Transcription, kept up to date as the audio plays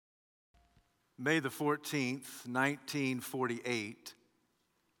May the 14th, 1948,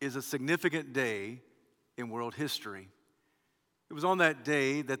 is a significant day in world history. It was on that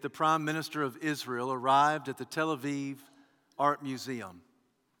day that the Prime Minister of Israel arrived at the Tel Aviv Art Museum,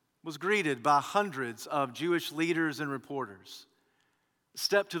 was greeted by hundreds of Jewish leaders and reporters,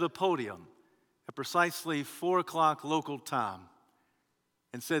 stepped to the podium at precisely 4 o'clock local time,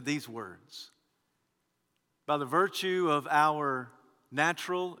 and said these words: "By the virtue of our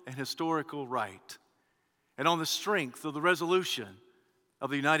natural and historical right, and on the strength of the resolution of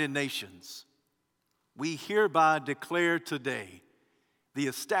the United Nations, we hereby declare today the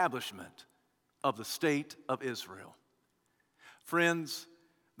establishment of the State of Israel." Friends,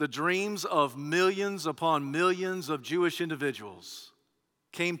 the dreams of millions upon millions of Jewish individuals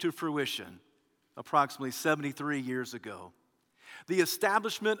came to fruition approximately 73 years ago. The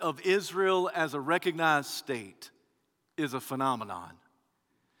establishment of Israel as a recognized state is a phenomenon.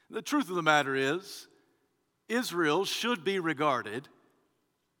 The truth of the matter is, Israel should be regarded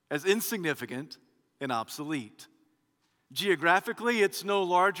as insignificant and obsolete. Geographically, it's no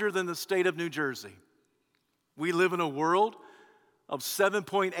larger than the state of New Jersey. We live in a world of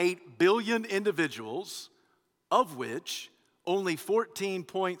 7.8 billion individuals, of which only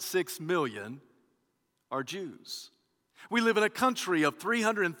 14.6 million are Jews. We live in a country of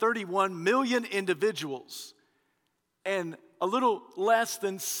 331 million individuals, and a little less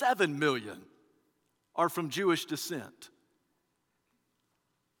than 7 million are from Jewish descent.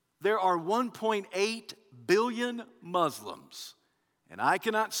 There are 1.8 billion Muslims, and I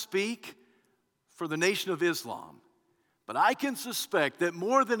cannot speak for the Nation of Islam, but I can suspect that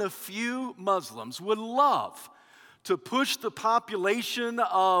more than a few Muslims would love to push the population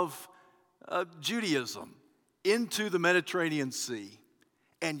of Judaism into the Mediterranean Sea.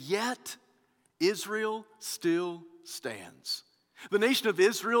 And yet, Israel still stands. The nation of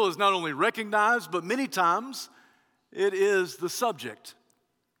Israel is not only recognized, but many times it is the subject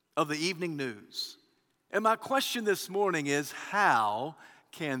of the evening news. And my question this morning is, how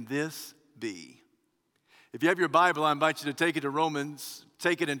can this be? If you have your Bible, I invite you to take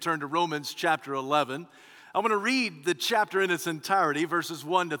it and turn to Romans chapter 11. I want to read the chapter in its entirety, verses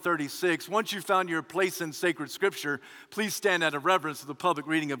 1 to 36. Once you've found your place in sacred scripture, please stand out of reverence to the public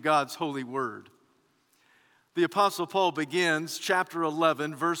reading of God's holy word. The Apostle Paul begins chapter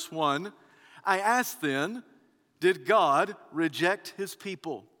 11, verse 1. "I ask then, did God reject his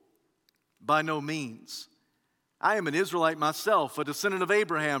people? By no means. I am an Israelite myself, a descendant of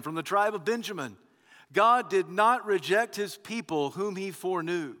Abraham from the tribe of Benjamin. God did not reject his people whom he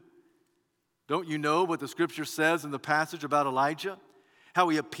foreknew. Don't you know what the scripture says in the passage about Elijah? How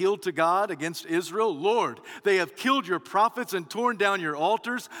he appealed to God against Israel? 'Lord, they have killed your prophets and torn down your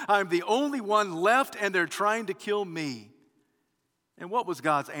altars. I am the only one left, and they're trying to kill me.' And what was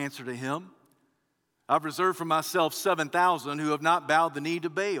God's answer to him? 'I've reserved for myself 7,000 who have not bowed the knee to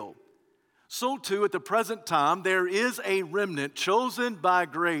Baal.' So too, at the present time, there is a remnant chosen by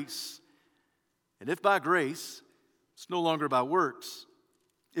grace. And if by grace, it's no longer by works.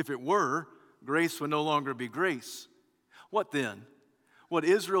 If it were, grace would no longer be grace. What then? What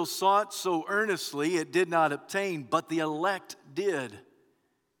Israel sought so earnestly it did not obtain, but the elect did.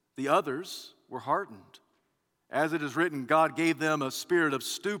 The others were hardened. As it is written, God gave them a spirit of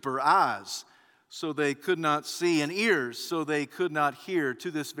stupor, eyes, so they could not see, and ears, so they could not hear,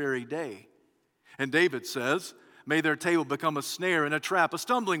 to this very day. And David says, may their table become a snare and a trap, a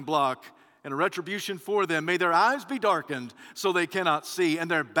stumbling block, and a retribution for them. May their eyes be darkened so they cannot see,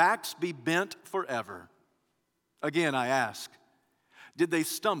 and their backs be bent forever. Again, I ask, did they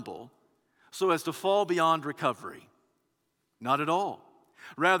stumble so as to fall beyond recovery? Not at all.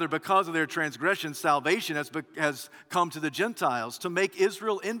 Rather, because of their transgression, salvation has come to the Gentiles to make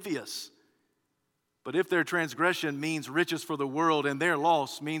Israel envious. But if their transgression means riches for the world and their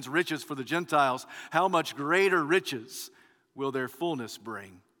loss means riches for the Gentiles, how much greater riches will their fullness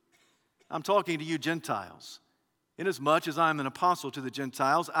bring? I'm talking to you Gentiles. Inasmuch as I am an apostle to the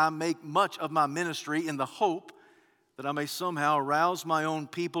Gentiles, I make much of my ministry in the hope that I may somehow arouse my own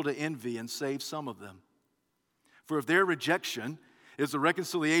people to envy and save some of them. For if their rejection is the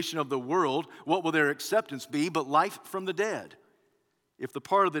reconciliation of the world, what will their acceptance be but life from the dead? If the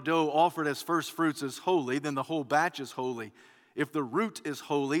part of the dough offered as first fruits is holy, then the whole batch is holy. If the root is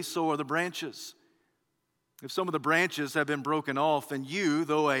holy, so are the branches. If some of the branches have been broken off, and you,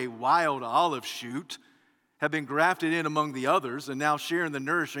 though a wild olive shoot, have been grafted in among the others, and now share in the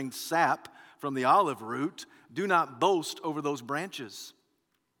nourishing sap from the olive root, do not boast over those branches.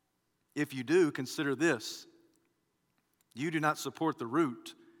 If you do, consider this. You do not support the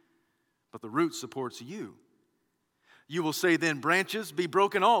root, but the root supports you. You will say then, branches, be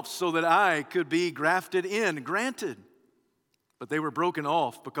broken off so that I could be grafted in. Granted. But they were broken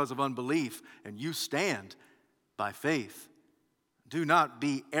off because of unbelief, and you stand by faith. Do not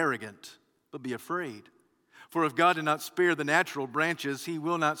be arrogant, but be afraid. For if God did not spare the natural branches, he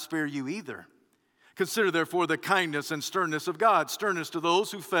will not spare you either. Consider therefore the kindness and sternness of God, sternness to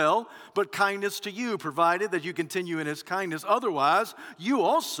those who fell, but kindness to you, provided that you continue in his kindness. Otherwise, you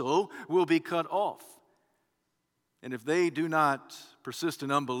also will be cut off. And if they do not persist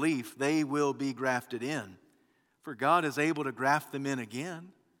in unbelief, they will be grafted in. For God is able to graft them in again.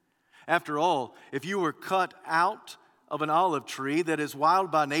 After all, if you were cut out of an olive tree that is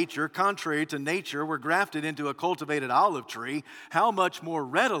wild by nature, contrary to nature, were grafted into a cultivated olive tree, how much more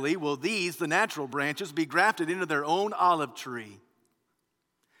readily will these, the natural branches, be grafted into their own olive tree?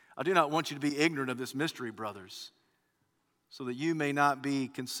 I do not want you to be ignorant of this mystery, brothers, so that you may not be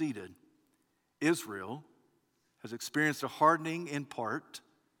conceited. Israel has experienced a hardening in part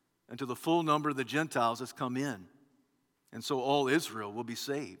until the full number of the Gentiles has come in. And so all Israel will be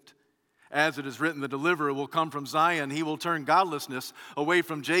saved. As it is written, the deliverer will come from Zion. He will turn godlessness away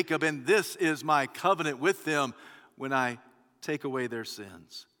from Jacob. And this is my covenant with them when I take away their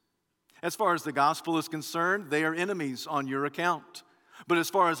sins. As far as the gospel is concerned, they are enemies on your account. But as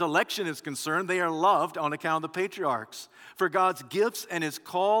far as election is concerned, they are loved on account of the patriarchs. For God's gifts and his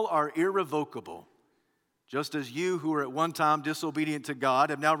call are irrevocable. Just as you who were at one time disobedient to God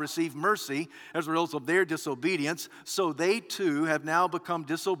have now received mercy as a result of their disobedience, so they too have now become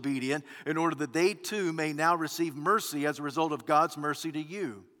disobedient in order that they too may now receive mercy as a result of God's mercy to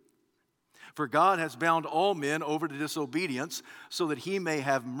you. For God has bound all men over to disobedience so that he may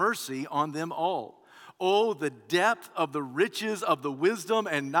have mercy on them all. Oh, the depth of the riches of the wisdom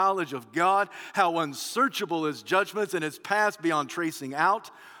and knowledge of God, how unsearchable his judgments and his paths beyond tracing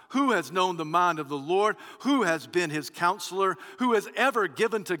out. Who has known the mind of the Lord? Who has been his counselor? Who has ever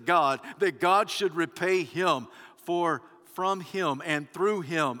given to God that God should repay him? For from him and through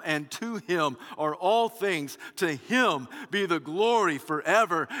him and to him are all things. To him be the glory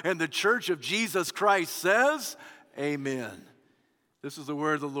forever. And the church of Jesus Christ says, amen. This is the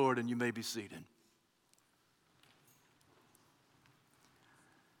word of the Lord, and you may be seated.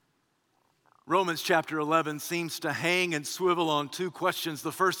 Romans chapter 11 seems to hang and swivel on two questions.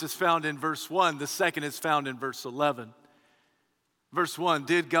 The first is found in verse 1. The second is found in verse 11. Verse 1,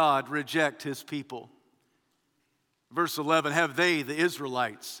 did God reject his people? Verse 11, have they, the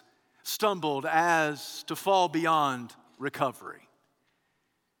Israelites, stumbled as to fall beyond recovery?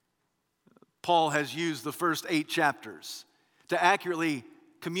 Paul has used the first 8 chapters to accurately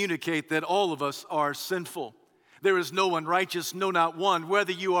communicate that all of us are sinful. There is no one righteous, no, not one,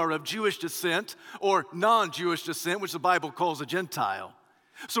 whether you are of Jewish descent or non-Jewish descent, which the Bible calls a Gentile.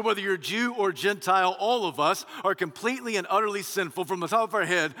 So whether you're Jew or Gentile, all of us are completely and utterly sinful from the top of our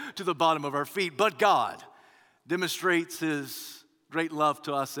head to the bottom of our feet. But God demonstrates his great love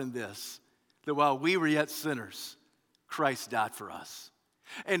to us in this, that while we were yet sinners, Christ died for us.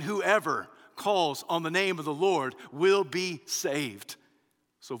 And whoever calls on the name of the Lord will be saved.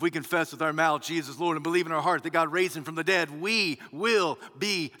 So if we confess with our mouth Jesus Lord and believe in our heart that God raised him from the dead, we will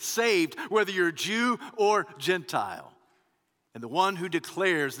be saved, whether you're Jew or Gentile. And the one who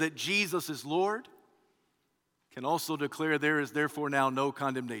declares that Jesus is Lord can also declare there is therefore now no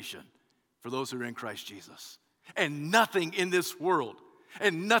condemnation for those who are in Christ Jesus. And nothing in this world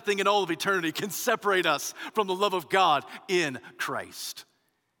and nothing in all of eternity can separate us from the love of God in Christ.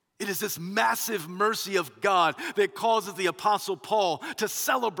 It is this massive mercy of God that causes the Apostle Paul to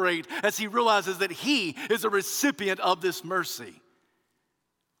celebrate as he realizes that he is a recipient of this mercy.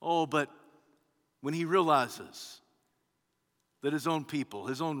 Oh, but when he realizes that his own people,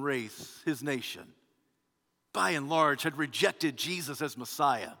 his own race, his nation, by and large had rejected Jesus as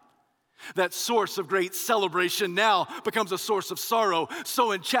Messiah, that source of great celebration now becomes a source of sorrow.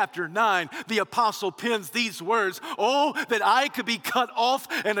 So in chapter 9, the apostle pens these words, oh, that I could be cut off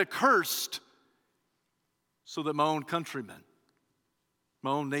and accursed, so that my own countrymen, my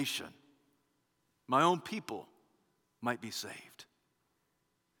own nation, my own people might be saved.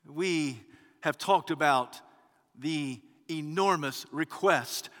 We have talked about the enormous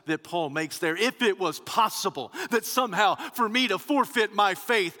request that Paul makes there. If it was possible that somehow for me to forfeit my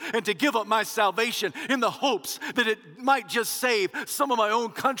faith and to give up my salvation in the hopes that it might just save some of my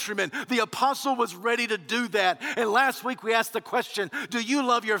own countrymen, the apostle was ready to do that. And last week we asked the question, do you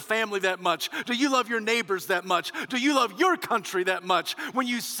love your family that much? Do you love your neighbors that much? Do you love your country that much? When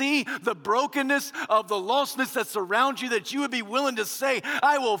you see the brokenness of the lostness that surrounds you, that you would be willing to say,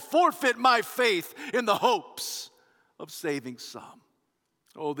 I will forfeit my faith in the hopes of saving some.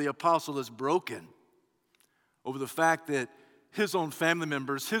 Oh, the apostle is broken over the fact that his own family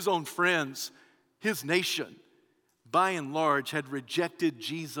members, his own friends, his nation, by and large, had rejected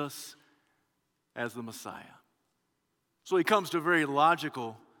Jesus as the Messiah. So he comes to a very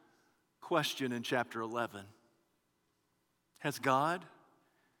logical question in chapter 11. Has God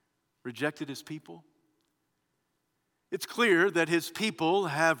rejected his people? It's clear that his people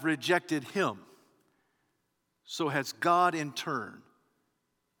have rejected him. So has God in turn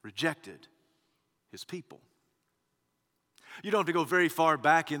rejected his people? You don't have to go very far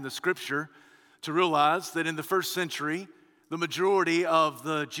back in the scripture to realize that in the first century, the majority of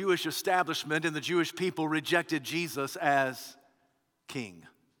the Jewish establishment and the Jewish people rejected Jesus as king.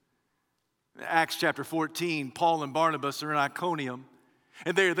 In Acts chapter 14, Paul and Barnabas are in Iconium,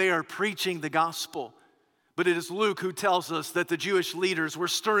 and they are preaching the gospel. But it is Luke who tells us that the Jewish leaders were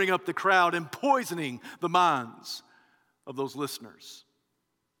stirring up the crowd and poisoning the minds of those listeners.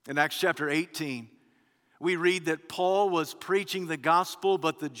 In Acts chapter 18, we read that Paul was preaching the gospel,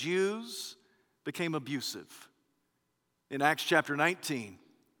 but the Jews became abusive. In Acts chapter 19,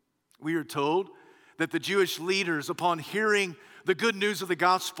 we are told that the Jewish leaders, upon hearing the good news of the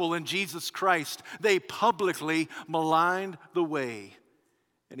gospel in Jesus Christ, they publicly maligned the way.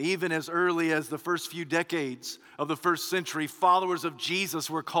 And even as early as the first few decades of the first century, followers of Jesus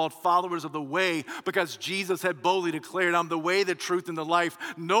were called followers of the way because Jesus had boldly declared, I'm the way, the truth, and the life.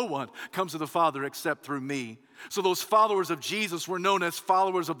 No one comes to the Father except through me. So those followers of Jesus were known as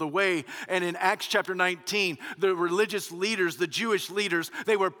followers of the way. And in Acts chapter 19, the religious leaders, the Jewish leaders,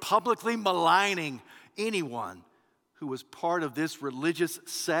 they were publicly maligning anyone who was part of this religious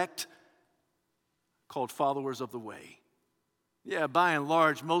sect called followers of the way. Yeah, by and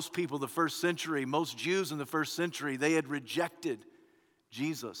large, most people in the first century, most Jews in the first century, they had rejected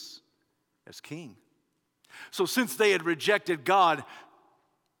Jesus as king. So since they had rejected God,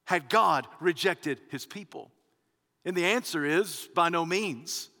 had God rejected his people? And the answer is, by no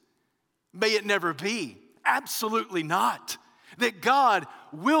means. May it never be. Absolutely not. That God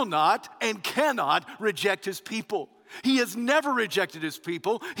will not and cannot reject his people. He has never rejected his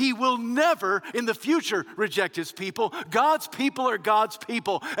people. He will never in the future reject his people. God's people are God's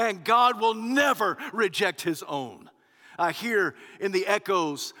people, and God will never reject his own. I hear in the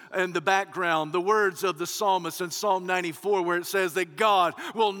echoes in the background the words of the psalmist in Psalm 94 where it says that God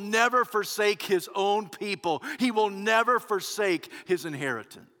will never forsake his own people. He will never forsake his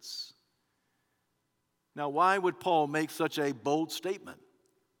inheritance. Now, why would Paul make such a bold statement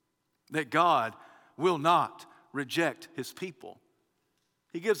that God will not reject his people?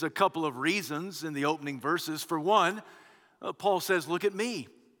 He gives a couple of reasons in the opening verses. For one, Paul says, look at me.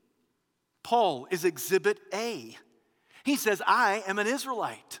 Paul is exhibit A. He says, I am an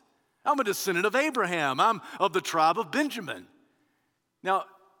Israelite. I'm a descendant of Abraham. I'm of the tribe of Benjamin. Now,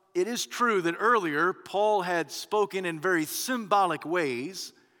 it is true that earlier Paul had spoken in very symbolic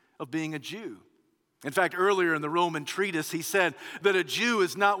ways of being a Jew. In fact, earlier in the Roman treatise, he said that a Jew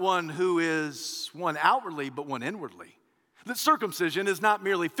is not one who is one outwardly, but one inwardly. That circumcision is not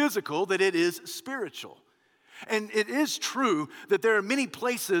merely physical, that it is spiritual. And it is true that there are many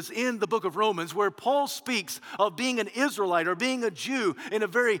places in the book of Romans where Paul speaks of being an Israelite or being a Jew in a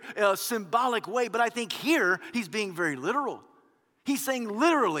very symbolic way. But I think here he's being very literal. He's saying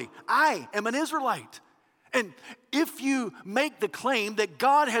literally, I am an Israelite. And if you make the claim that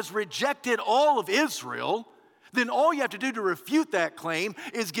God has rejected all of Israel, then all you have to do to refute that claim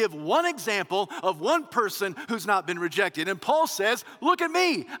is give one example of one person who's not been rejected. And Paul says, look at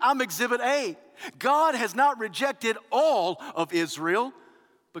me, I'm exhibit A. God has not rejected all of Israel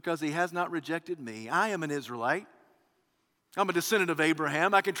because he has not rejected me. I am an Israelite. I'm a descendant of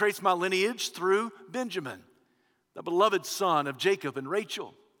Abraham. I can trace my lineage through Benjamin, the beloved son of Jacob and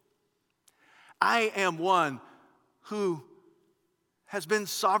Rachel. I am one who has been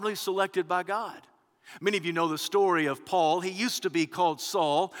sovereignly selected by God. Many of you know the story of Paul. He used to be called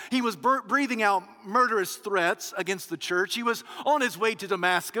Saul. He was breathing out murderous threats against the church. He was on his way to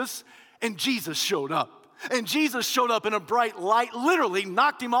Damascus, and Jesus showed up. And Jesus showed up in a bright light, literally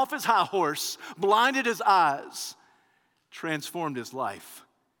knocked him off his high horse, blinded his eyes, transformed his life,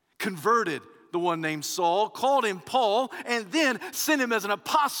 converted the one named Saul, called him Paul, and then sent him as an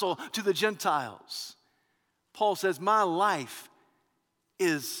apostle to the Gentiles. Paul says, my life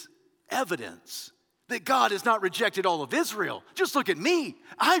is evidence that God has not rejected all of Israel. Just look at me.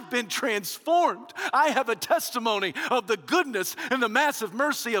 I've been transformed. I have a testimony of the goodness and the massive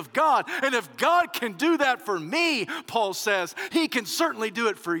mercy of God. And if God can do that for me, Paul says, he can certainly do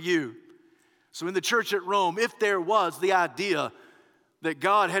it for you. So in the church at Rome, if there was the idea that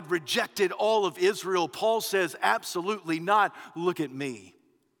God had rejected all of Israel, Paul says, absolutely not. Look at me.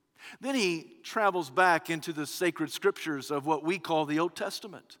 Then he travels back into the sacred scriptures of what we call the Old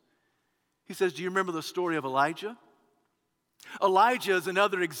Testament. He says, do you remember the story of Elijah? Elijah is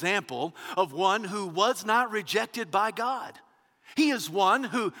another example of one who was not rejected by God. He is one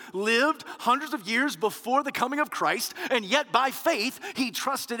who lived hundreds of years before the coming of Christ, and yet by faith he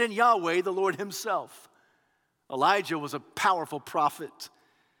trusted in Yahweh, the Lord himself. Elijah was a powerful prophet.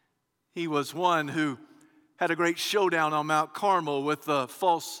 He was one who had a great showdown on Mount Carmel with the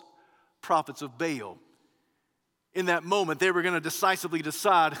false prophets of Baal. In that moment, they were going to decisively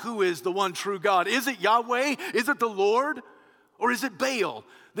decide who is the one true God. Is it Yahweh? Is it the Lord? Or is it Baal,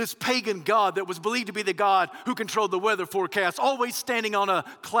 this pagan god that was believed to be the God who controlled the weather forecast, always standing on a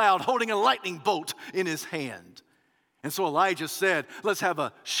cloud, holding a lightning bolt in his hand? And so Elijah said, let's have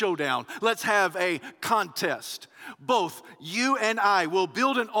a showdown. Let's have a contest. Both you and I will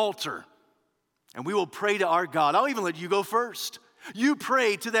build an altar, and we will pray to our God. I'll even let you go first. You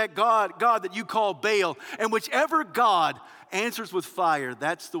pray to that God that you call Baal, and whichever God answers with fire,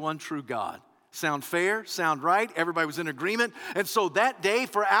 that's the one true God. Sound fair? Sound right? Everybody was in agreement. And so that day,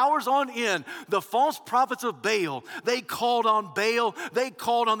 for hours on end, the false prophets of Baal, they called on Baal. They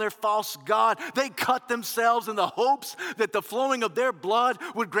called on their false god. They cut themselves in the hopes that the flowing of their blood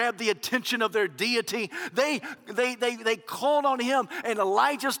would grab the attention of their deity. They called on him, and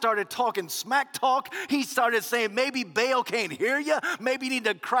Elijah started talking smack talk. He started saying, maybe Baal can't hear you. Maybe you need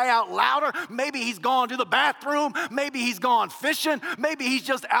to cry out louder. Maybe he's gone to the bathroom. Maybe he's gone fishing. Maybe he's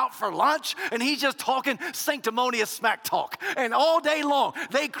just out for lunch. And he's just talking sanctimonious smack talk. And all day long,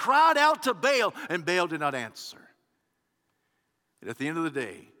 they cried out to Baal, and Baal did not answer. And at the end of the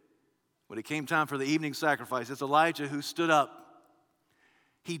day, when it came time for the evening sacrifice, it's Elijah who stood up.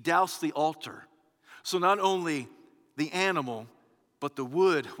 He doused the altar. So not only the animal, but the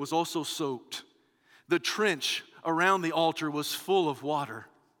wood was also soaked. The trench around the altar was full of water.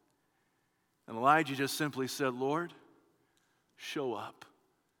 And Elijah just simply said, Lord, show up.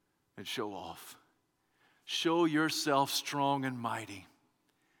 And show off. Show yourself strong and mighty.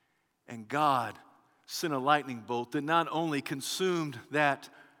 And God sent a lightning bolt that not only consumed that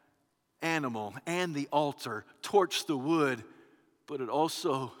animal and the altar, torched the wood, but it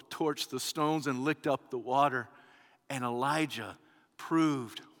also torched the stones and licked up the water. And Elijah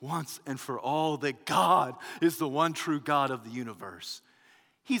proved once and for all that God is the one true God of the universe.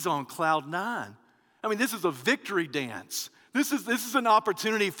 He's on cloud 9. I mean, this is a victory dance. This is an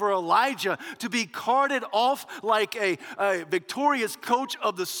opportunity for Elijah to be carted off like a victorious coach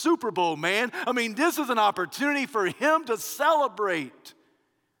of the Super Bowl, man. I mean, this is an opportunity for him to celebrate.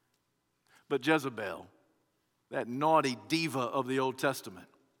 But Jezebel, that naughty diva of the Old Testament,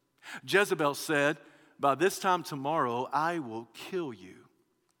 Jezebel said, by this time tomorrow, I will kill you.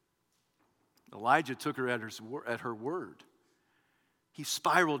 Elijah took her at her word. He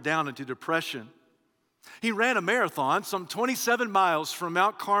spiraled down into depression. He ran a marathon some 27 miles from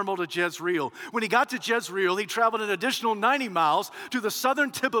Mount Carmel to Jezreel. When he got to Jezreel, he traveled an additional 90 miles to the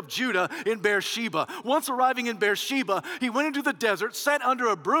southern tip of Judah in Beersheba. Once arriving in Beersheba, he went into the desert, sat under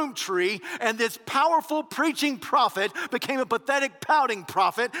a broom tree, and this powerful preaching prophet became a pathetic pouting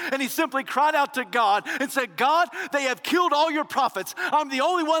prophet, and he simply cried out to God and said, God, they have killed all your prophets. I'm the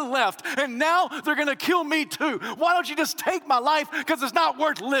only one left, and now they're going to kill me too. Why don't you just take my life, because it's not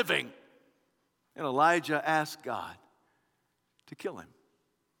worth living? And Elijah asked God to kill him.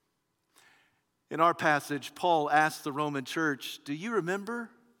 In our passage, Paul asked the Roman church, do you remember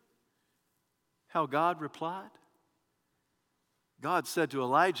how God replied? God said to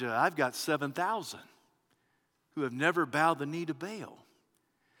Elijah, I've got 7,000 who have never bowed the knee to Baal.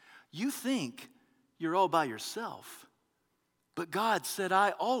 You think you're all by yourself, but God said,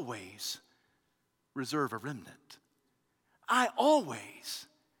 I always reserve a remnant. I always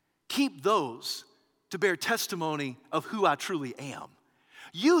keep those to bear testimony of who I truly am.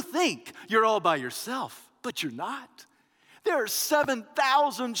 You think you're all by yourself, but you're not. There are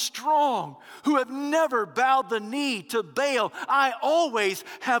 7,000 strong who have never bowed the knee to Baal. I always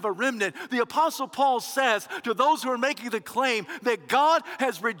have a remnant. The Apostle Paul says to those who are making the claim that God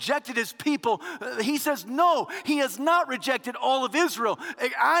has rejected his people, he says, no, he has not rejected all of Israel.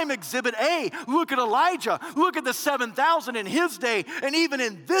 I'm exhibit A. Look at Elijah. Look at the 7,000 in his day. And even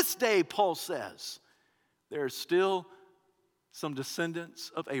in this day, Paul says, there are still some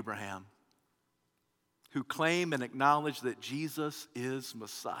descendants of Abraham who claim and acknowledge that Jesus is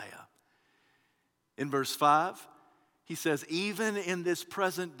Messiah. In verse 5, he says, even in this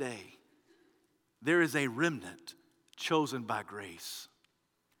present day, there is a remnant chosen by grace.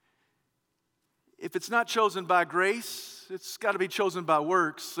 If it's not chosen by grace, it's got to be chosen by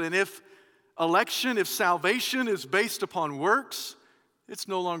works. And if salvation is based upon works, It's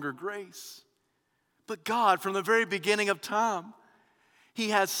no longer grace. But God, from the very beginning of time, He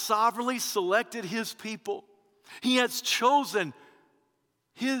has sovereignly selected His people. He has chosen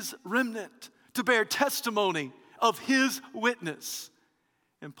His remnant to bear testimony of His witness.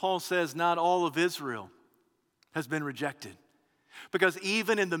 And Paul says not all of Israel has been rejected. Because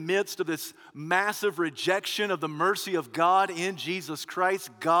even in the midst of this massive rejection of the mercy of God in Jesus Christ,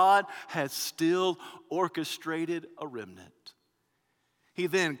 God has still orchestrated a remnant. He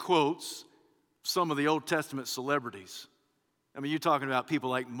then quotes some of the Old Testament celebrities. I mean, you're talking about people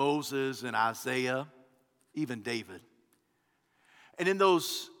like Moses and Isaiah, even David. And in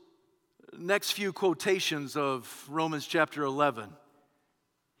those next few quotations of Romans chapter 11,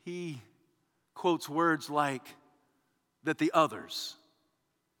 he quotes words like that the others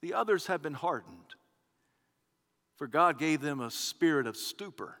have been hardened. For God gave them a spirit of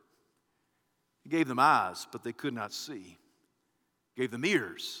stupor. He gave them eyes, but they could not see. He gave them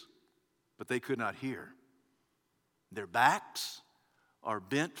ears, but they could not hear. Their backs are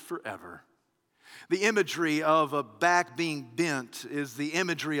bent forever. The imagery of a back being bent is the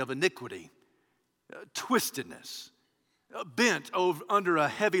imagery of iniquity, twistedness, bent under a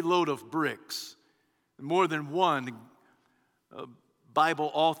heavy load of bricks. More than one Bible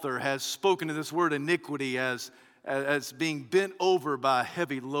author has spoken to this word iniquity as being bent over by a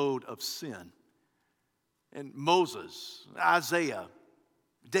heavy load of sin. And Moses, Isaiah,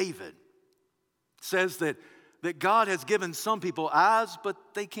 David says that God has given some people eyes, but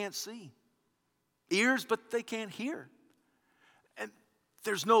they can't see. Ears, but they can't hear. And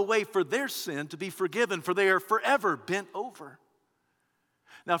there's no way for their sin to be forgiven, for they are forever bent over.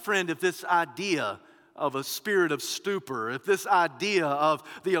 Now, friend, if this idea of a spirit of stupor, if this idea of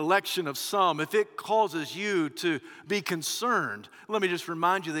the election of some, if it causes you to be concerned, let me just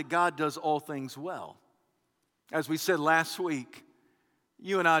remind you that God does all things well. As we said last week,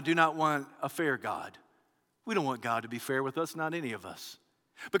 you and I do not want a fair God. We don't want God to be fair with us, not any of us.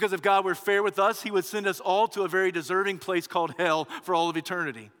 Because if God were fair with us, He would send us all to a very deserving place called hell for all of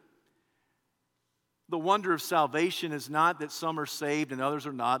eternity. The wonder of salvation is not that some are saved and others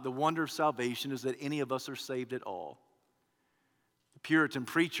are not. The wonder of salvation is that any of us are saved at all. The Puritan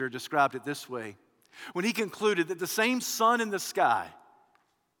preacher described it this way when he concluded that the same sun in the sky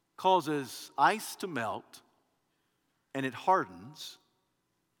causes ice to melt and it hardens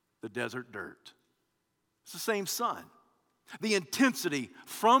the desert dirt. It's the same sun. The intensity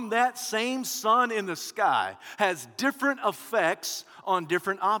from that same sun in the sky has different effects on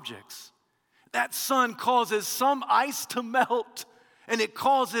different objects. That sun causes some ice to melt, and it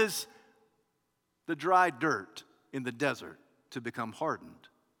causes the dry dirt in the desert to become hardened.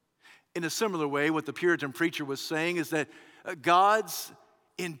 In a similar way, what the Puritan preacher was saying is that God's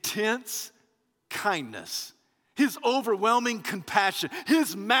intense kindness, His overwhelming compassion,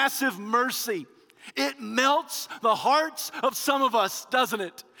 His massive mercy, it melts the hearts of some of us, doesn't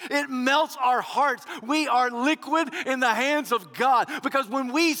it? It melts our hearts. We are liquid in the hands of God because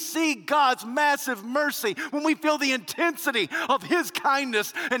when we see God's massive mercy, when we feel the intensity of His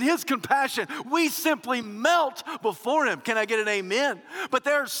kindness and His compassion, we simply melt before Him. Can I get an amen? But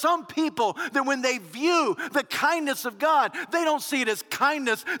there are some people that when they view the kindness of God, they don't see it as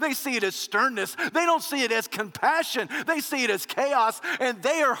kindness, they see it as sternness. They don't see it as compassion, they see it as chaos, and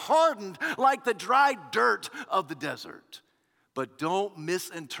they are hardened like the dry dirt of the desert. But don't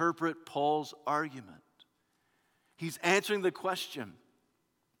misinterpret Paul's argument. He's answering the question,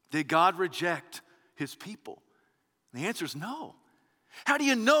 did God reject His people? And the answer is no. How do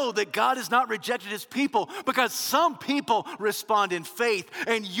you know that God has not rejected His people? Because some people respond in faith,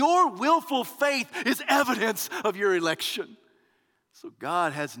 and your willful faith is evidence of your election. So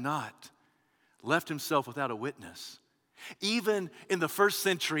God has not left Himself without a witness. Even in the first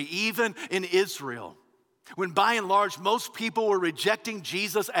century, even in Israel, when by and large most people were rejecting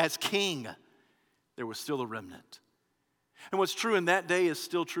Jesus as king, there was still a remnant. And what's true in that day is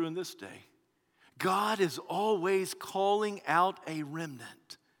still true in this day. God is always calling out a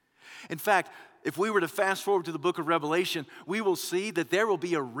remnant. In fact, if we were to fast forward to the book of Revelation, we will see that there will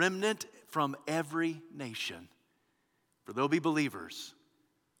be a remnant from every nation. For there'll be believers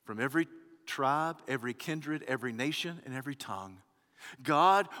from every tribe, every kindred, every nation, and every tongue.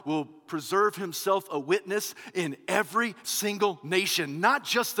 God will preserve Himself a witness in every single nation, not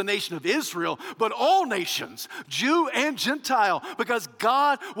just the nation of Israel, but all nations, Jew and Gentile, because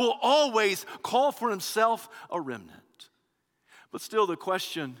God will always call for Himself a remnant. But still, the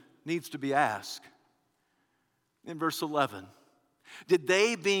question needs to be asked. In verse 11, did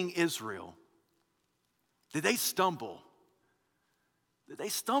they, being Israel, did they stumble? Did they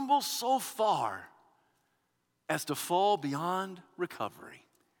stumble so far as to fall beyond recovery.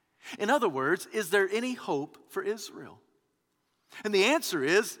 In other words, is there any hope for Israel? And the answer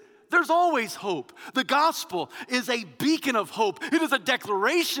is, there's always hope. The gospel is a beacon of hope. It is a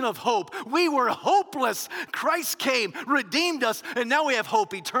declaration of hope. We were hopeless. Christ came, redeemed us, and now we have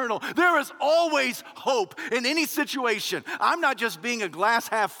hope eternal. There is always hope in any situation. I'm not just being a glass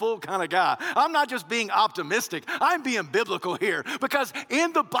half full kind of guy. I'm not just being optimistic. I'm being biblical here because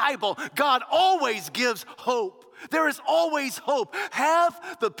in the Bible, God always gives hope. There is always hope.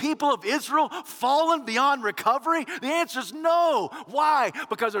 Have the people of Israel fallen beyond recovery? The answer is no. Why?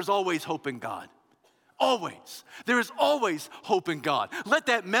 Because there's always hope in God. Always. There is always hope in God. Let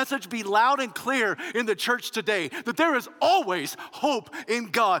that message be loud and clear in the church today, that there is always hope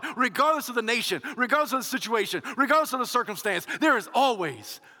in God, regardless of the nation, regardless of the situation, regardless of the circumstance. There is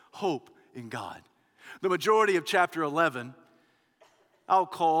always hope in God. The majority of chapter 11, I'll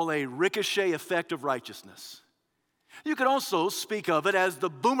call a ricochet effect of righteousness. You could also speak of it as the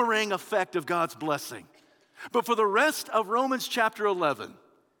boomerang effect of God's blessing. But for the rest of Romans chapter 11,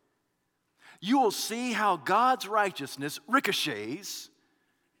 you will see how God's righteousness ricochets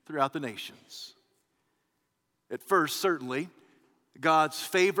throughout the nations. At first, certainly, God's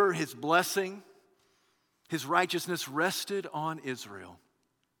favor, His blessing, His righteousness rested on Israel,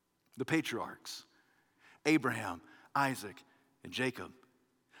 the patriarchs, Abraham, Isaac, and Jacob.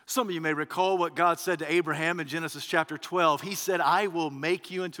 Some of you may recall what God said to Abraham in Genesis chapter 12. He said, I will make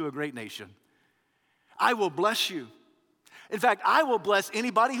you into a great nation. I will bless you. In fact, I will bless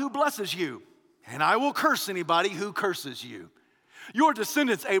anybody who blesses you, and I will curse anybody who curses you. Your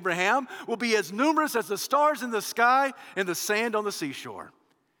descendants, Abraham, will be as numerous as the stars in the sky and the sand on the seashore.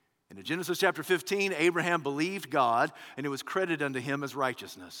 And in Genesis chapter 15, Abraham believed God, and it was credited unto him as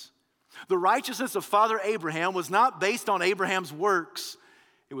righteousness. The righteousness of Father Abraham was not based on Abraham's works.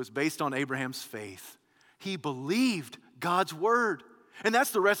 It was based on Abraham's faith. He believed God's word. And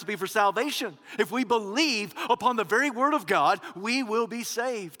that's the recipe for salvation. If we believe upon the very word of God, we will be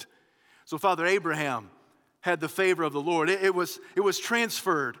saved. So Father Abraham had the favor of the Lord. It was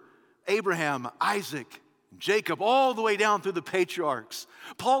transferred. Abraham, Isaac, Jacob, all the way down through the patriarchs.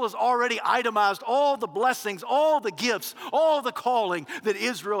 Paul has already itemized all the blessings, all the gifts, all the calling that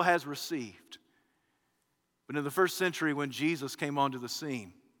Israel has received. But in the first century, when Jesus came onto the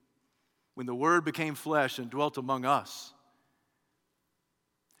scene, when the Word became flesh and dwelt among us,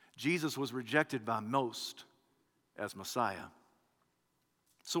 Jesus was rejected by most as Messiah.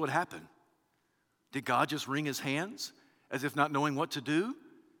 So what happened? Did God just wring His hands as if not knowing what to do?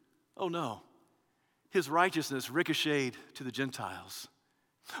 Oh no. His righteousness ricocheted to the Gentiles.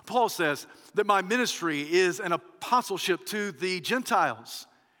 Paul says that my ministry is an apostleship to the Gentiles.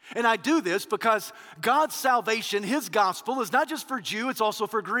 And I do this because God's salvation, His gospel, is not just for Jew, it's also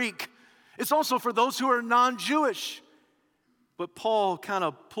for Greek. It's also for those who are non-Jewish. But Paul kind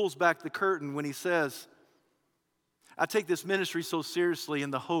of pulls back the curtain when he says, I take this ministry so seriously in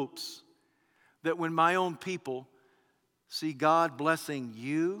the hopes that when my own people see God blessing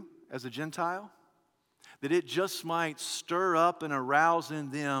you as a Gentile, that it just might stir up and arouse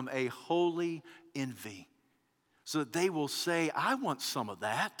in them a holy envy, so that they will say, I want some of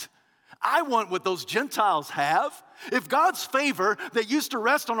that. I want what those Gentiles have. If God's favor that used to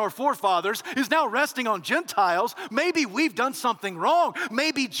rest on our forefathers is now resting on Gentiles, maybe we've done something wrong.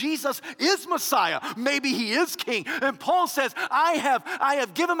 Maybe Jesus is Messiah. Maybe He is King. And Paul says, I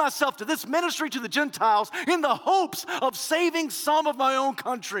have given myself to this ministry to the Gentiles in the hopes of saving some of my own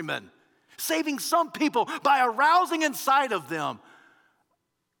countrymen, saving some people by arousing inside of them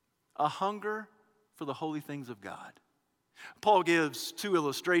a hunger for the holy things of God. Paul gives two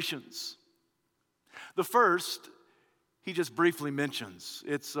illustrations. The first, he just briefly mentions.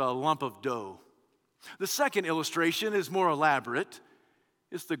 It's a lump of dough. The second illustration is more elaborate.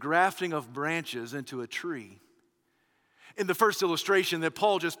 It's the grafting of branches into a tree. In the first illustration that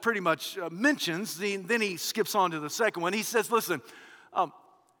Paul just pretty much mentions, then he skips on to the second one. He says, listen,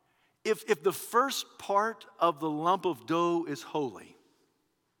 if the first part of the lump of dough is holy,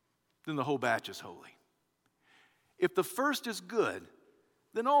 then the whole batch is holy. If the first is good,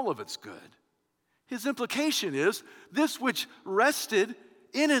 then all of it's good. His implication is this which rested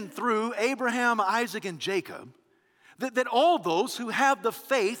in and through Abraham, Isaac, and Jacob, that all those who have the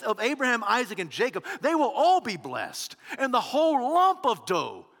faith of Abraham, Isaac, and Jacob, they will all be blessed, and the whole lump of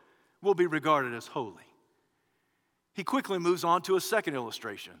dough will be regarded as holy. He quickly moves on to a second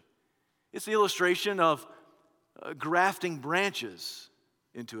illustration. It's the illustration of grafting branches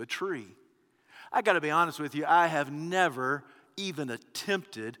into a tree. I got to be honest with you, I have never even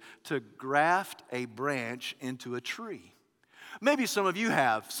attempted to graft a branch into a tree. Maybe some of you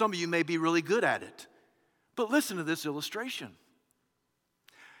have. Some of you may be really good at it. But listen to this illustration.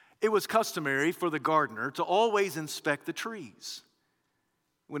 It was customary for the gardener to always inspect the trees.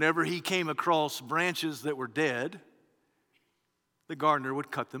 Whenever he came across branches that were dead, the gardener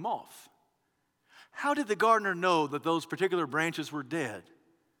would cut them off. How did the gardener know that those particular branches were dead?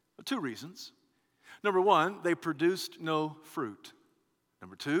 Well, two reasons. Number one, they produced no fruit.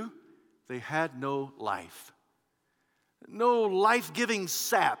 Number two, they had no life. No life-giving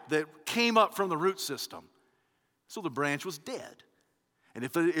sap that came up from the root system. So the branch was dead. And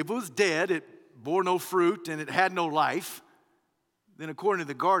if it was dead, it bore no fruit and it had no life, then according to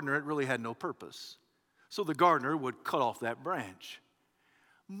the gardener, it really had no purpose. So the gardener would cut off that branch.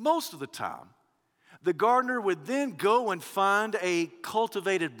 Most of the time, the gardener would then go and find a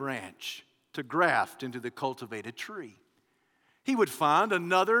cultivated branch to graft into the cultivated tree. He would find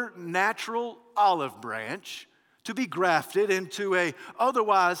another natural olive branch to be grafted into a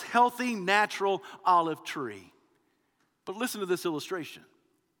otherwise healthy, natural olive tree. But listen to this illustration.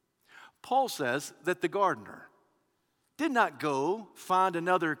 Paul says that the gardener did not go find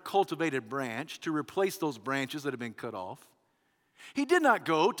another cultivated branch to replace those branches that had been cut off. He did not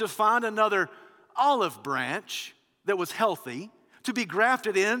go to find another olive branch that was healthy to be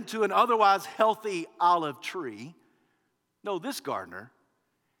grafted into an otherwise healthy olive tree. No, this gardener,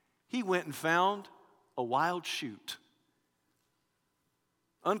 he went and found a wild shoot,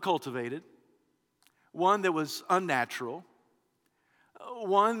 uncultivated, one that was unnatural,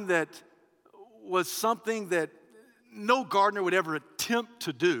 one that was something that no gardener would ever attempt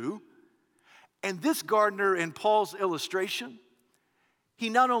to do. And this gardener in Paul's illustration, he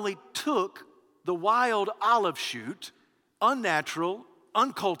not only took the wild olive shoot, unnatural,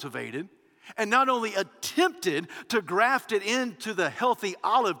 uncultivated, and not only attempted to graft it into the healthy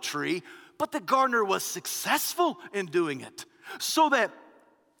olive tree, but the gardener was successful in doing it. So that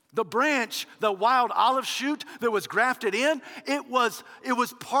the branch, the wild olive shoot that was grafted in, it was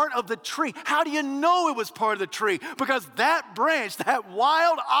part of the tree. How do you know it was part of the tree? Because that branch, that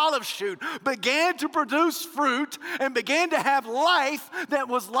wild olive shoot, began to produce fruit and began to have life that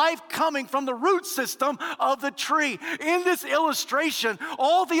was life coming from the root system of the tree. In this illustration,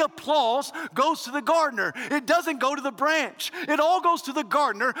 all the applause goes to the gardener. It doesn't go to the branch. It all goes to the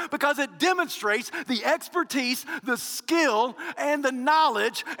gardener because it demonstrates the expertise, the skill, and the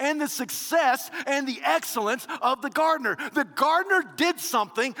knowledge and the success and the excellence of the gardener. The gardener did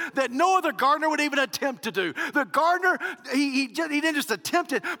something that no other gardener would even attempt to do. The gardener, he didn't just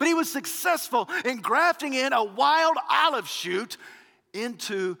attempt it, but he was successful in grafting in a wild olive shoot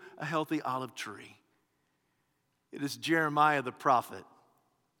into a healthy olive tree. It is Jeremiah the prophet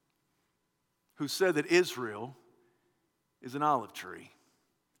who said that Israel is an olive tree.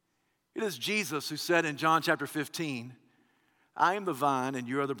 It is Jesus who said in John chapter 15, I am the vine and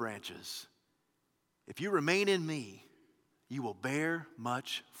you are the branches. If you remain in me, you will bear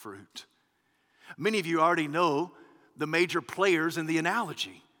much fruit. Many of you already know the major players in the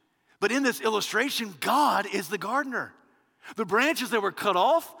analogy. But in this illustration, God is the gardener. The branches that were cut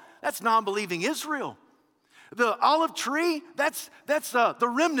off, that's non-believing Israel. The olive tree, that's the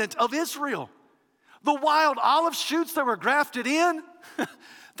remnant of Israel. The wild olive shoots that were grafted in,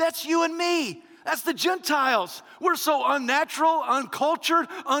 that's you and me. That's the Gentiles. We're so unnatural, uncultured,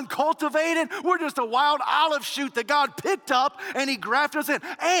 uncultivated. We're just a wild olive shoot that God picked up and he grafted us in.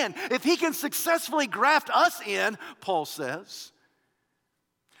 And if he can successfully graft us in, Paul says,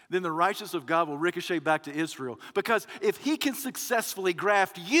 then the righteousness of God will ricochet back to Israel. Because if he can successfully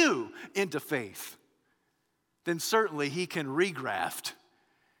graft you into faith, then certainly he can regraft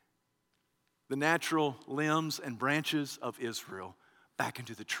the natural limbs and branches of Israel back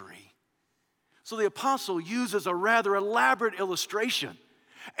into the tree. So the apostle uses a rather elaborate illustration.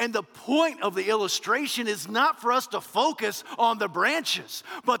 And the point of the illustration is not for us to focus on the branches,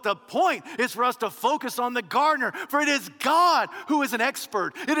 but the point is for us to focus on the gardener. For it is God who is an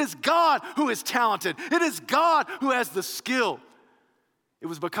expert. It is God who is talented. It is God who has the skill. It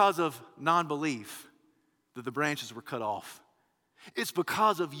was because of non-belief that the branches were cut off. It's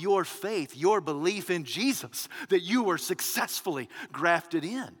because of your faith, your belief in Jesus, that you were successfully grafted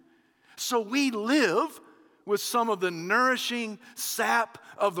in. So we live with some of the nourishing sap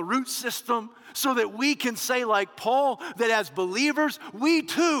of the root system so that we can say like Paul that as believers, we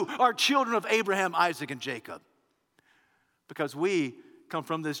too are children of Abraham, Isaac, and Jacob. Because we come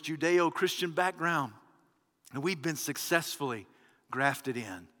from this Judeo-Christian background and we've been successfully grafted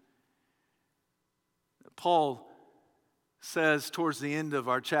in. Paul says towards the end of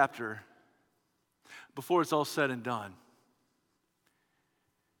our chapter, before it's all said and done,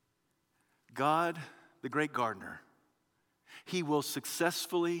 God, the great gardener, he will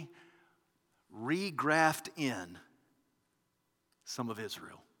successfully regraft in some of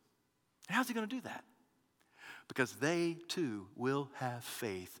Israel. How's he going to do that? Because they too will have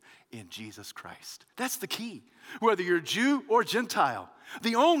faith in Jesus Christ. That's the key. Whether you're Jew or Gentile,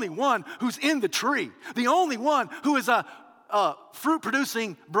 the only one who's in the tree, the only one who is a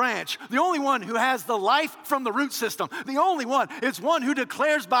fruit-producing branch, the only one who has the life from the root system, the only one is one who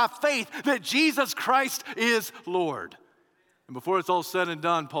declares by faith that Jesus Christ is Lord. And before it's all said and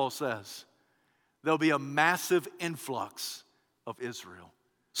done, Paul says, there'll be a massive influx of Israel,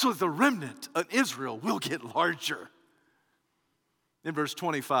 so that the remnant of Israel will get larger. In verse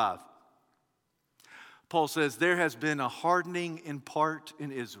 25, Paul says, there has been a hardening in part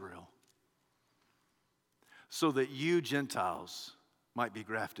in Israel, so that you Gentiles might be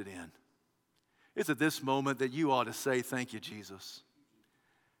grafted in. It's at this moment that you ought to say, thank you, Jesus.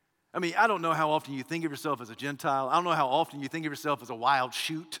 I mean, I don't know how often you think of yourself as a Gentile. I don't know how often you think of yourself as a wild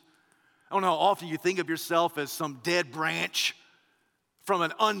shoot. I don't know how often you think of yourself as some dead branch from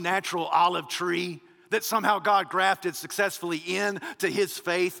an unnatural olive tree that somehow God grafted successfully in to his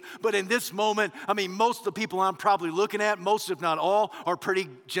faith. But in this moment, I mean, most of the people I'm probably looking at, most if not all, are pretty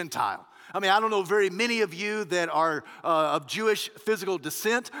Gentile. I mean, I don't know very many of you that are of Jewish physical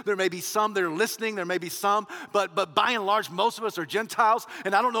descent. There may be some that are listening. There may be some. But by and large, most of us are Gentiles.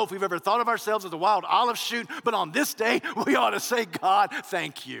 And I don't know if we've ever thought of ourselves as a wild olive shoot. But on this day, we ought to say, God,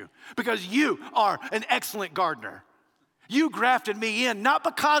 thank you. Because you are an excellent gardener. You grafted me in, not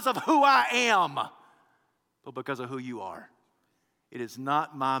because of who I am, but because of who you are. It is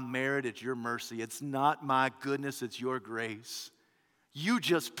not my merit, it's your mercy. It's not my goodness, it's your grace. You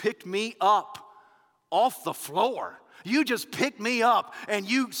just picked me up off the floor. You just picked me up and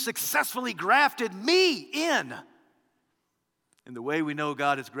you successfully grafted me in. And the way we know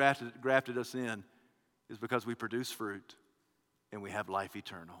God has grafted us in is because we produce fruit and we have life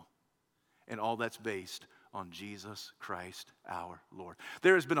eternal. And all that's based on Jesus Christ our Lord.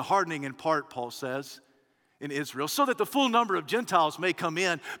 There has been a hardening in part, Paul says, in Israel, so that the full number of Gentiles may come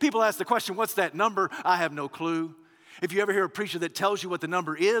in. People ask the question, what's that number? I have no clue. If you ever hear a preacher that tells you what the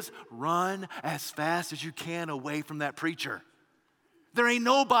number is, run as fast as you can away from that preacher. There ain't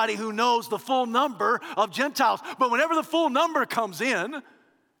nobody who knows the full number of Gentiles. But whenever the full number comes in,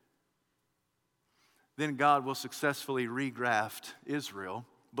 then God will successfully regraft Israel,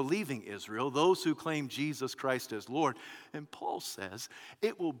 believing Israel, those who claim Jesus Christ as Lord. And Paul says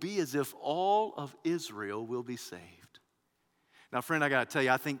it will be as if all of Israel will be saved. Now, friend, I got to tell you,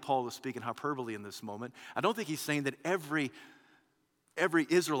 I think Paul is speaking hyperbole in this moment. I don't think he's saying that every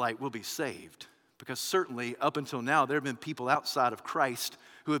Israelite will be saved, because certainly up until now, there have been people outside of Christ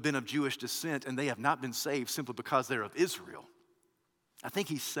who have been of Jewish descent, and they have not been saved simply because they're of Israel. I think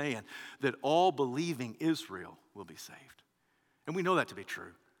he's saying that all believing Israel will be saved. And we know that to be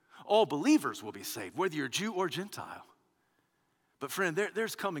true. All believers will be saved, whether you're Jew or Gentile. But friend,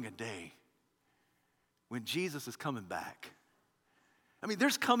 there's coming a day when Jesus is coming back. I mean,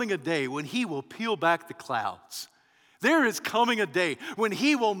 there's coming a day when he will peel back the clouds. There is coming a day when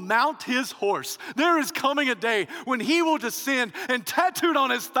he will mount his horse. There is coming a day when he will descend, and tattooed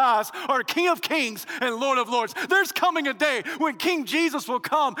on his thighs are King of Kings and Lord of Lords. There's coming a day when King Jesus will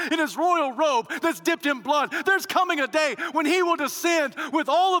come in his royal robe that's dipped in blood. There's coming a day when he will descend with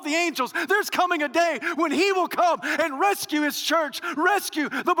all of the angels. There's coming a day when he will come and rescue his church, rescue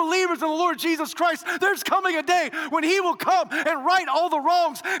the believers in the Lord Jesus Christ. There's coming a day when he will come and right all the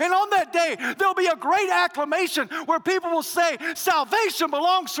wrongs. And on that day, there'll be a great acclamation where people will say, salvation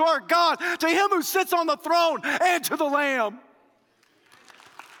belongs to our God, to him who sits on the throne and to the Lamb.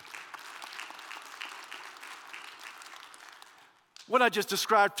 What I just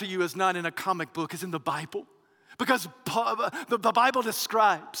described to you is not in a comic book, it's in the Bible. Because the Bible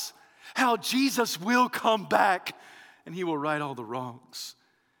describes how Jesus will come back and he will right all the wrongs,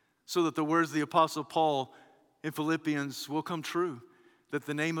 so that the words of the Apostle Paul in Philippians will come true. That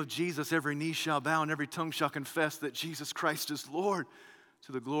the name of Jesus, every knee shall bow and every tongue shall confess that Jesus Christ is Lord,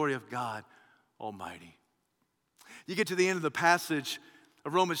 to the glory of God Almighty. You get to the end of the passage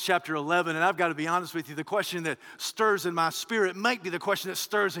of Romans chapter 11, and I've got to be honest with you, the question that stirs in my spirit might be the question that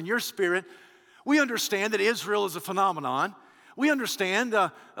stirs in your spirit. We understand that Israel is a phenomenon. We understand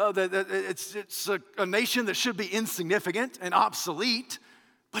that it's a nation that should be insignificant and obsolete,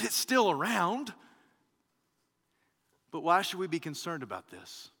 but it's still around. But why should we be concerned about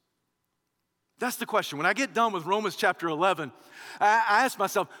this? That's the question. When I get done with Romans chapter 11, I ask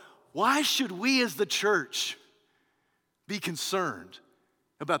myself, why should we as the church be concerned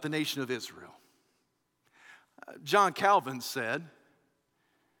about the nation of Israel? John Calvin said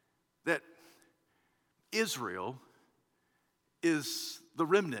that Israel is the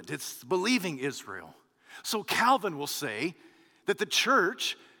remnant, it's believing Israel. So Calvin will say that the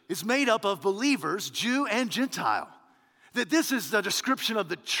church is made up of believers, Jew and Gentile. That this is the description of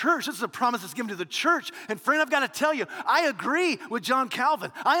the church. This is a promise that's given to the church. And friend, I've got to tell you, I agree with John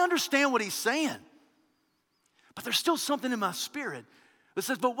Calvin. I understand what he's saying. But there's still something in my spirit that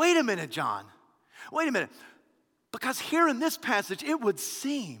says, but wait a minute, John. Wait a minute. Because here in this passage, it would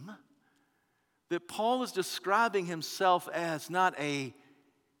seem that Paul is describing himself as not a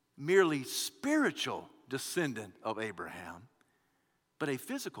merely spiritual descendant of Abraham, but a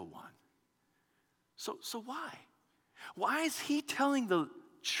physical one. So why? Why is he telling the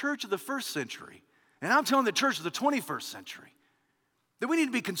church of the first century, and I'm telling the church of the 21st century, that we need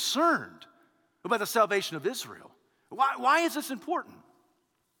to be concerned about the salvation of Israel? Why is this important?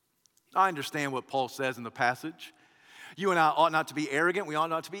 I understand what Paul says in the passage. You and I ought not to be arrogant. We ought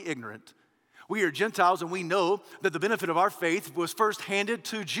not to be ignorant. We are Gentiles, and we know that the benefit of our faith was first handed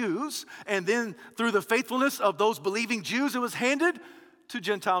to Jews, and then through the faithfulness of those believing Jews, it was handed to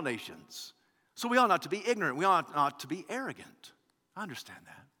Gentile nations. So we ought not to be ignorant. We ought not to be arrogant. I understand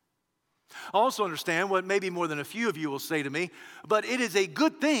that. I also understand what maybe more than a few of you will say to me, but it is a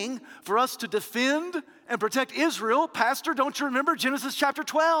good thing for us to defend and protect Israel. Pastor, don't you remember Genesis chapter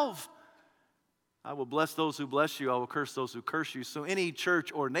 12? I will bless those who bless you. I will curse those who curse you. So any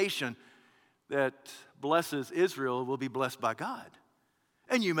church or nation that blesses Israel will be blessed by God.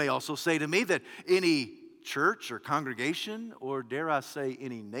 And you may also say to me that any church or congregation, or dare I say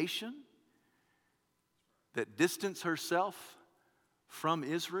any nation, that distance herself from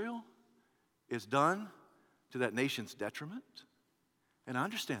Israel is done to that nation's detriment. And I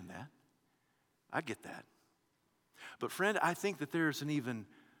understand that. I get that. But friend, I think that there's an even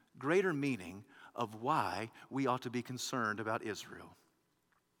greater meaning of why we ought to be concerned about Israel.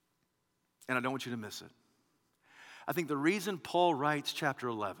 And I don't want you to miss it. I think the reason Paul writes chapter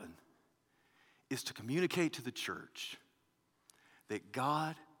 11 is to communicate to the church that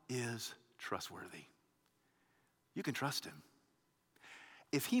God is trustworthy. You can trust him.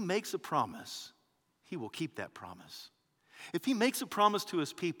 If he makes a promise, he will keep that promise. If he makes a promise to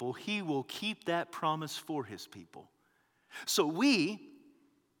his people, he will keep that promise for his people. So we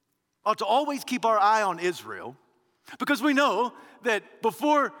ought to always keep our eye on Israel, because we know that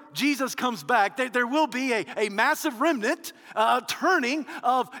before Jesus comes back, there will be a massive remnant, turning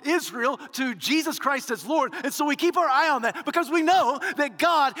of Israel to Jesus Christ as Lord. And so we keep our eye on that because we know that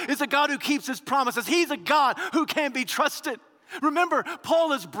God is a God who keeps his promises. He's a God who can be trusted. Remember,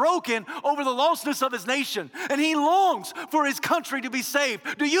 Paul is broken over the lostness of his nation, and he longs for his country to be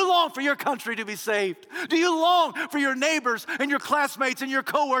saved. Do you long for your country to be saved? Do you long for your neighbors and your classmates and your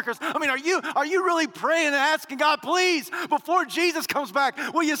coworkers? I mean, are you really praying and asking God, please, before Jesus comes back,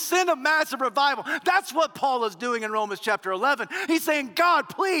 will you send a massive revival? That's what Paul is doing in Romans chapter 11. He's saying, God,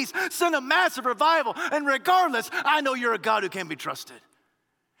 please send a massive revival. And regardless, I know you're a God who can be trusted.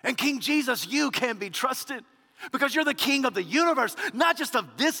 And King Jesus, you can be trusted. Because you're the king of the universe, not just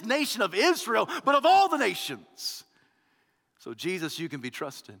of this nation of Israel, but of all the nations. So Jesus, you can be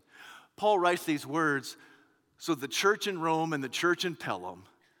trusted. Paul writes these words so the church in Rome and the church in Pelham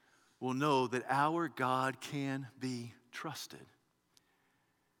will know that our God can be trusted.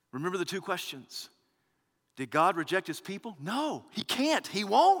 Remember the two questions. Did God reject his people? No, he can't. He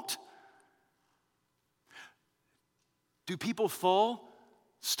won't. Do people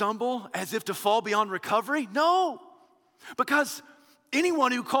stumble as if to fall beyond recovery? No, because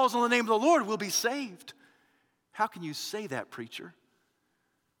anyone who calls on the name of the Lord will be saved. How can you say that, preacher?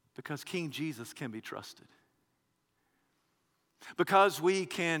 Because King Jesus can be trusted. Because we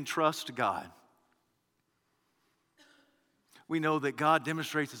can trust God. We know that God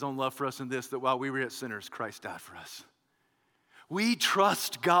demonstrates his own love for us in this, that while we were yet sinners, Christ died for us. We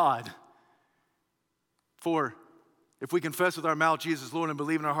trust God. For if we confess with our mouth Jesus Lord and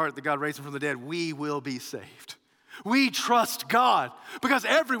believe in our heart that God raised him from the dead, we will be saved. We trust God because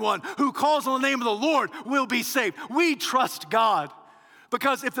everyone who calls on the name of the Lord will be saved. We trust God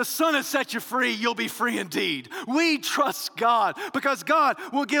because if the Son has set you free, you'll be free indeed. We trust God because God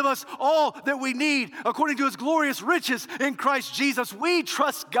will give us all that we need according to his glorious riches in Christ Jesus. We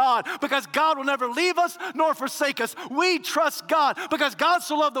trust God because God will never leave us nor forsake us. We trust God because God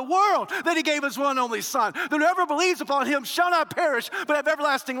so loved the world that he gave his one and only Son, that whoever believes upon him shall not perish but have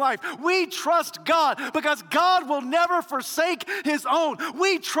everlasting life. We trust God because God will never forsake his own.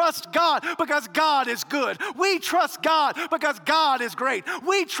 We trust God because God is good. We trust God because God is great. great.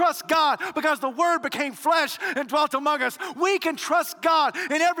 We trust God because the Word became flesh and dwelt among us. We can trust God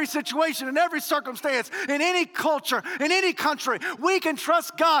in every situation, in every circumstance, in any culture, in any country. We can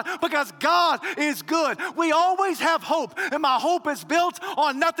trust God because God is good. We always have hope, and my hope is built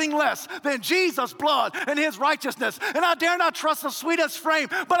on nothing less than Jesus' blood and His righteousness. And I dare not trust the sweetest frame,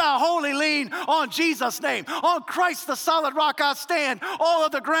 but I wholly lean on Jesus' name. On Christ, the solid rock I stand. All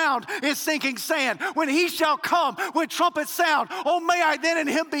of the ground is sinking sand. When He shall come with trumpet sound, oh, may I then in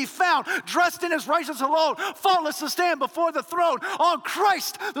Him be found, dressed in His righteousness alone, faultless to stand before the throne. On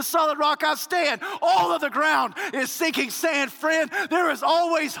Christ, the solid rock I stand. All of the ground is sinking sand, friend. There is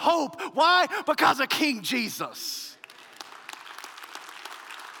always hope. Why? Because of King Jesus.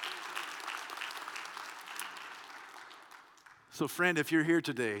 So, friend, if you're here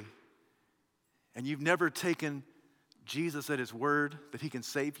today and you've never taken Jesus at His word that He can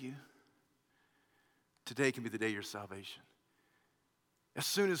save you, today can be the day of your salvation. As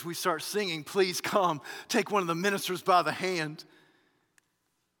soon as we start singing, please come, take one of the ministers by the hand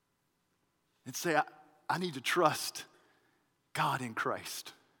and say, I need to trust God in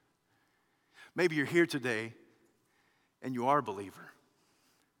Christ. Maybe you're here today and you are a believer,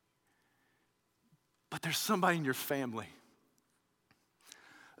 but there's somebody in your family,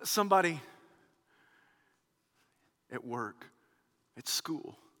 somebody at work, at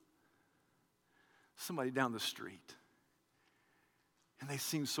school, somebody down the street, and they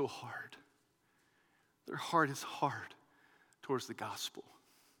seem so hard. Their heart is hard towards the gospel.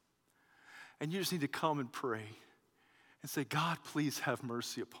 And you just need to come and pray and say, God, please have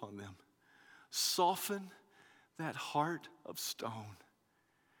mercy upon them. Soften that heart of stone.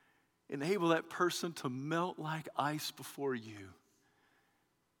 Enable that person to melt like ice before you.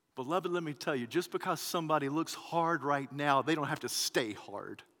 Beloved, let me tell you, just because somebody looks hard right now, they don't have to stay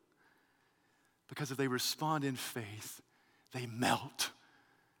hard. Because if they respond in faith, they melt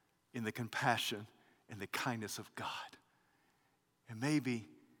in the compassion and the kindness of God. And maybe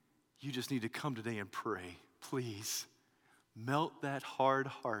you just need to come today and pray, please, melt that hard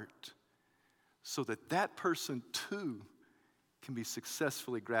heart so that that person too can be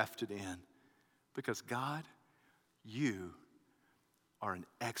successfully grafted in. Because God, you are an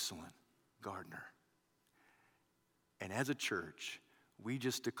excellent gardener. And as a church, we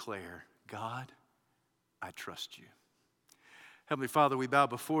just declare, God, I trust you. Heavenly Father, we bow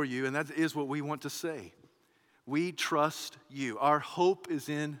before you, and that is what we want to say. We trust you. Our hope is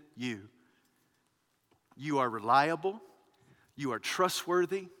in you. You are reliable. You are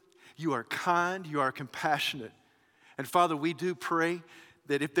trustworthy. You are kind. You are compassionate. And Father, we do pray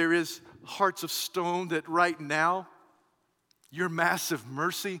that if there is hearts of stone, that right now, your massive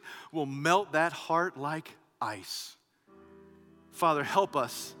mercy will melt that heart like ice. Father, help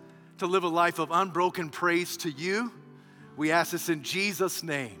us to live a life of unbroken praise to you. We ask this in Jesus'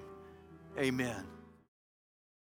 name. Amen.